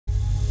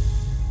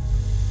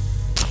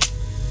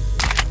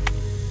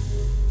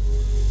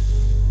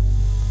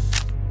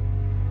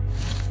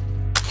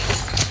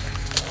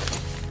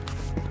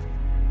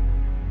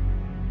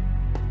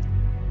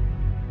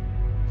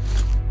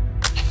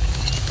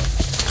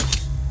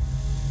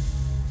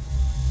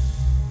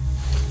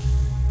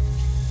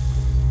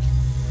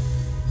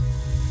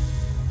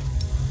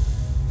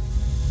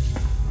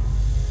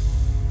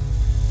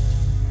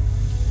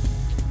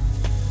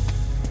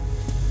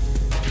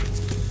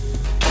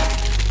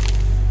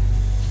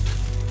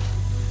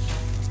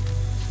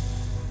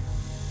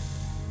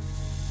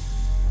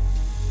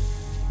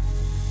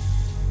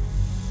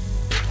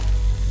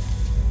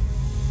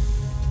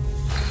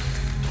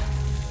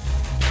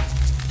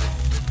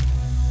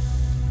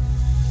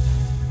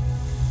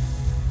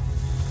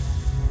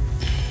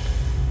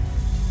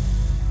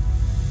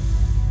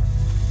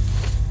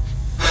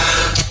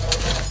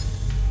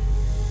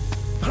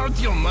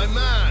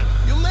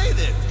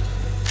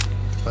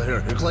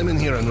climb in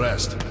here and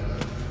rest.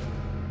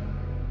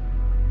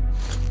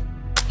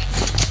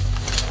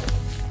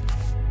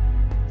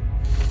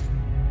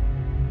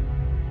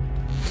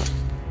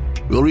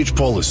 We'll reach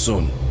Polis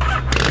soon.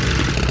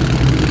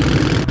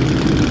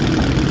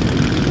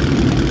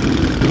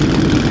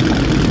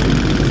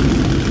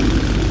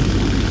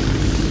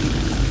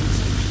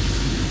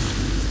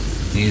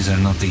 These are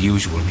not the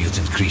usual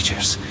mutant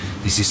creatures.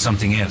 This is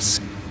something else.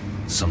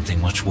 Something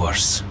much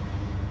worse.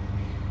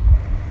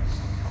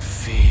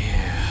 Fear.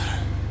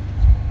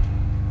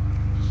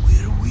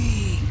 We're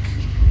weak.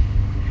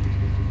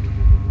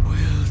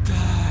 We'll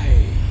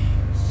die.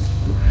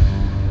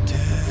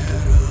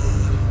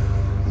 Terror.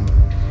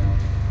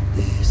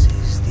 This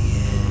is the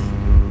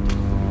end.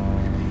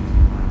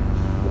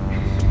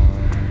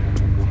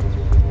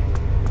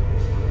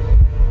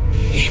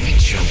 Even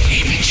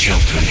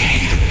children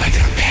hated by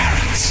their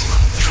parents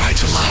try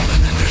to love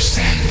and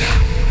understand them.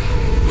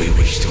 We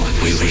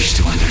wish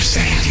to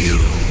understand you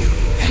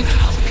and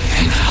help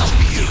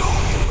you.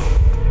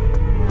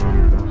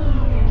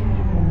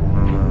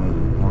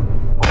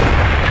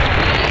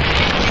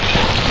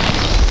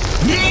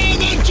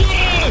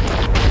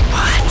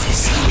 What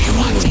is he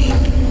wanting?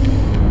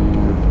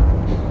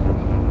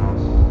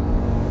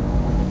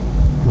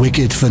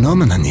 Wicked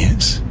phenomenon,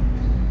 yes.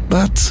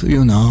 But,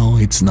 you know,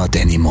 it's not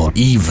any more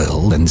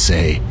evil than,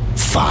 say,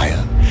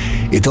 fire.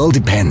 It all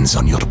depends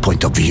on your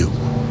point of view.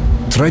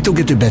 Try to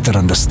get a better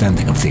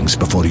understanding of things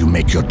before you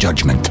make your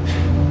judgment.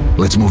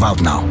 Let's move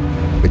out now.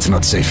 It's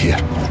not safe here.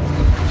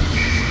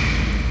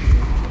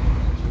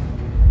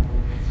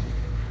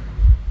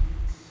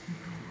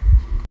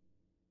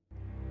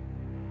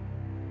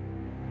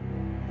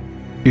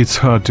 It's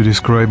hard to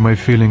describe my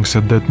feelings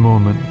at that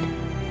moment.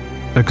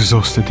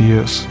 Exhausted,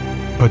 yes,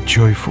 but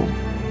joyful.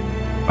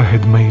 I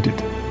had made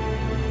it.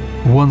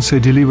 Once I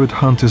delivered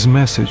Hunter's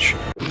message.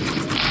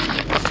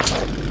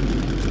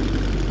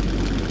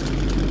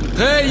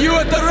 Hey, you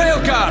at the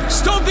railcar!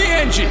 Stop the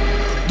engine!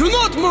 Do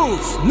not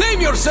move!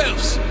 Name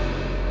yourselves!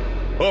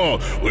 Oh,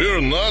 we're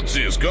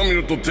Nazis, come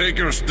here to take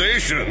your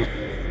station.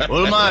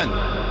 Ullman,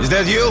 is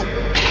that you?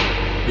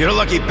 You're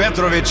lucky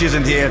Petrovich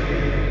isn't here.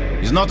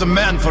 He's not a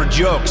man for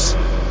jokes.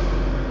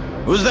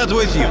 Who's that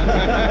with you?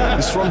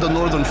 He's from the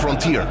northern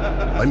frontier.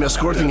 I'm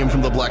escorting him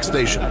from the Black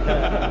Station.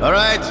 All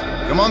right,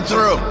 come on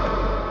through.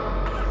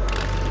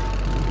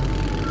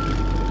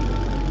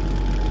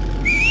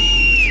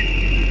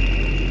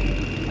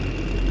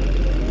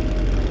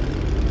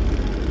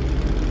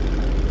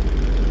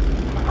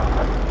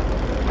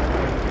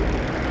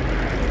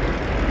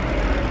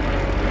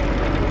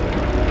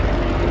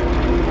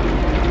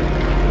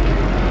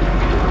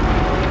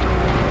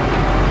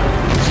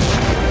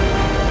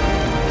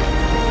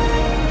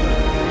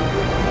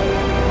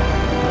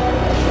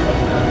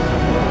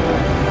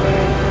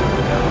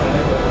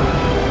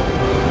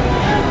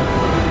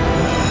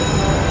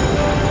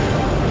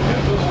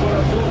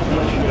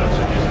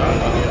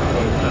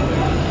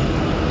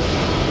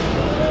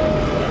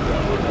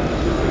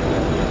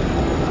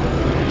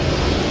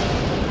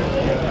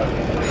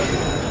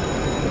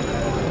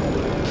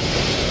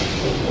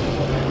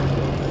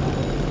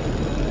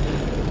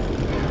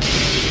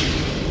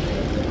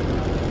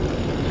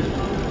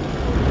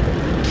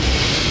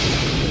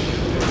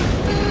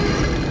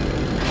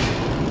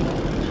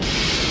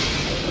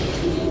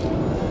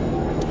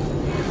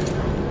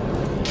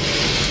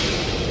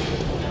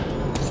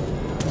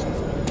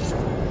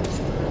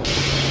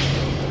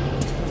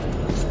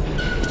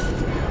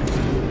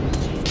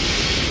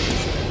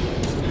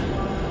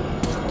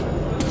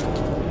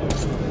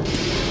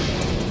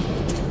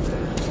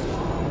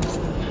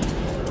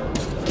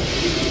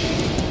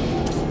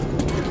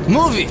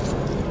 Movie!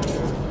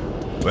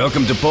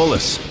 Welcome to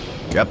Polis,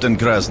 Captain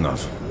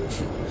Krasnov.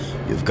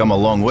 You've come a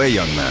long way,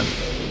 young man.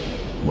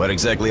 Where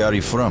exactly are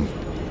you from?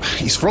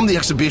 He's from the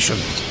exhibition.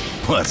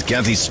 What,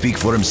 can't he speak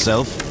for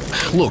himself?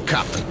 Look,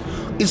 Captain,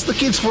 it's the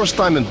kid's first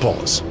time in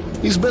Polis.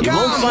 He's been... You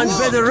won't find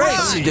better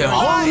rates in the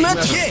whole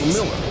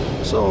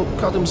metro! So,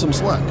 cut him some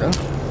slack, huh?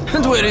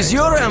 And where is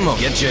your ammo?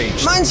 Get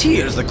changed. Mine's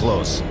here! Here's the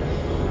clothes.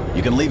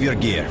 You can leave your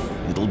gear.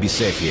 It'll be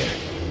safe here.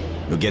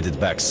 You'll get it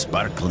back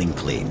sparkling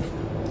clean.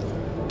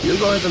 You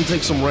go ahead and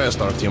take some rest,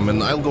 Artyom,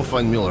 and I'll go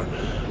find Miller.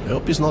 I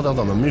hope he's not out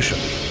on a mission.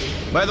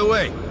 By the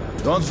way,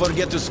 don't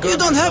forget to skirt You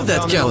don't have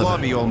that caliber.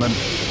 lobby, old man.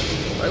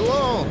 I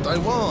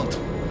won't.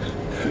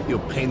 You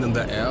pain in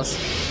the ass.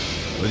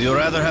 Would you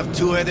rather have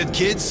two-headed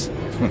kids?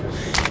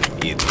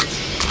 Eat it.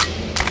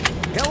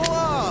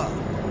 Hello!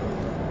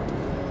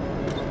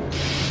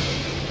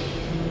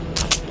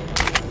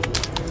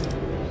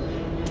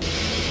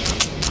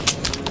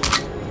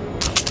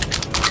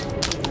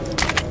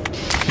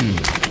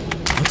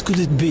 What could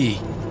it be?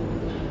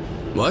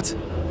 What?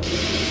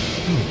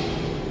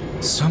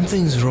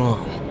 Something's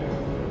wrong.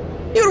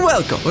 You're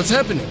welcome. What's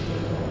happening?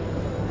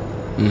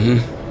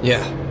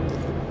 Yeah.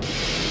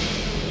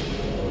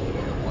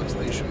 Black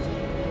Station.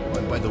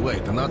 And by the way,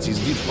 the Nazis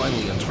did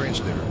finally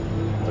entrench there.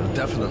 They're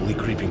definitely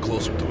creeping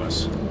closer to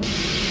us.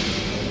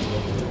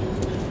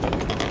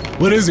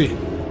 Where is he?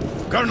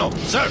 Colonel,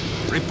 sir,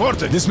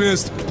 reporting.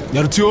 Dismissed.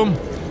 Artyom,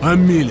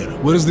 I'm Miller.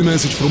 Where is the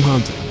message from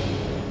Hunter?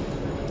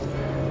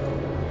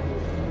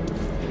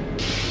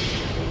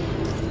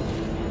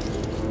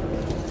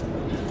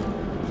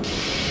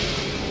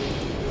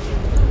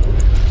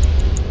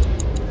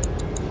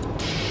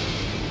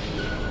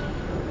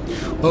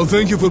 Oh,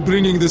 thank you for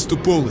bringing this to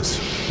Polis.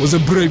 It was a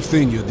brave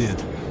thing you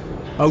did.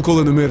 I'll call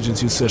an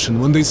emergency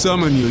session. When they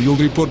summon you, you'll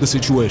report the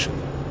situation.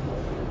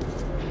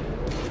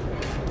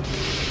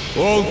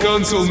 All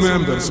council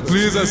members,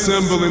 please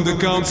assemble in the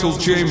council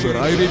chamber.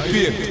 I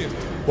repeat,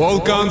 all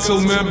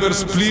council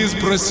members, please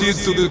proceed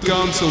to the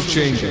council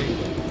chamber.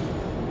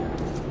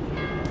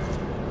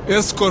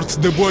 Escort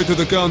the boy to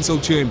the council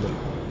chamber.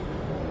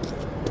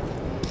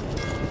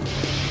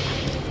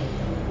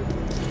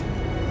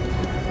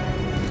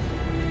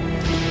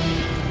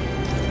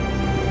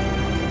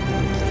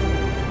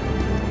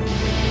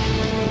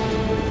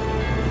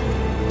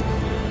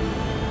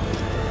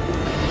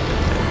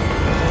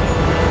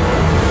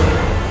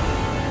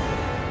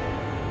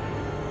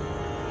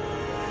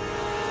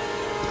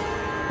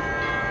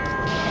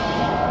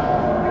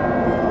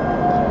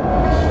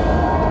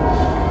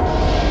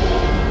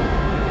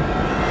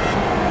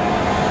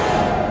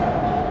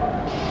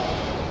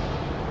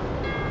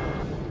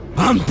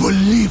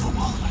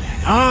 Unbelievable!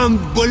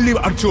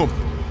 Unbelievable! Artyom,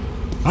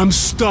 I'm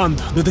stunned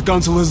that the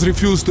council has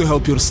refused to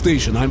help your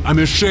station. I'm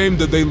ashamed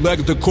that they lack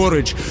the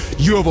courage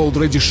you have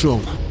already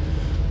shown.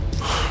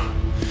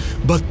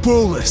 But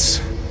Polis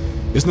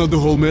is not the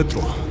whole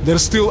metro. There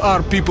still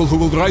are people who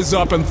will rise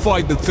up and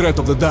fight the threat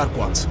of the Dark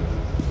Ones.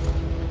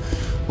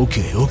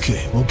 Okay.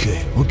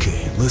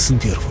 Listen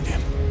carefully.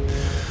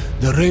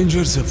 The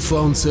Rangers have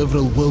found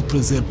several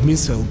well-preserved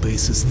missile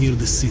bases near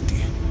the city.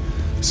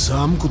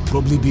 Some could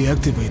probably be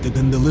activated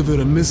and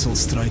deliver a missile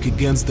strike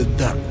against the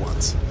Dark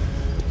Ones.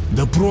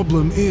 The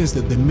problem is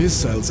that the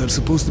missiles are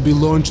supposed to be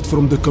launched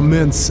from the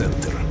command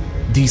center,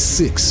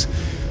 D6,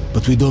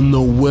 but we don't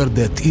know where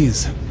that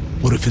is,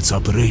 or if it's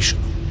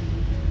operational.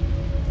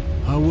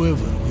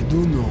 However, we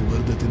do know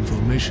where that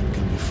information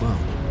can be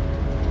found.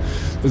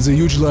 There's a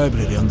huge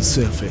library on the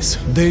surface,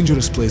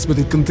 dangerous place, but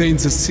it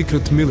contains a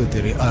secret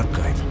military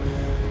archive.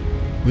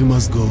 We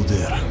must go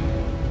there.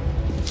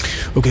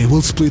 Okay,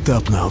 we'll split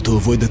up now to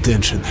avoid the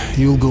tension.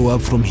 You'll go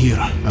up from here.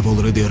 I've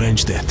already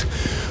arranged that.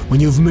 When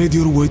you've made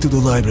your way to the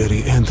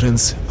library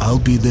entrance, I'll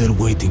be there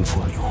waiting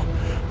for you.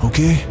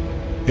 Okay?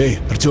 Hey,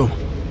 Artyom,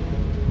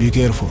 be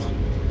careful.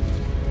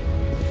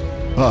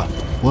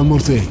 One more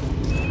thing.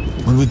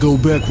 When we go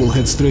back, we'll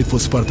head straight for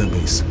Sparta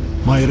base.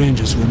 My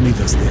Rangers will meet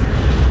us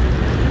there.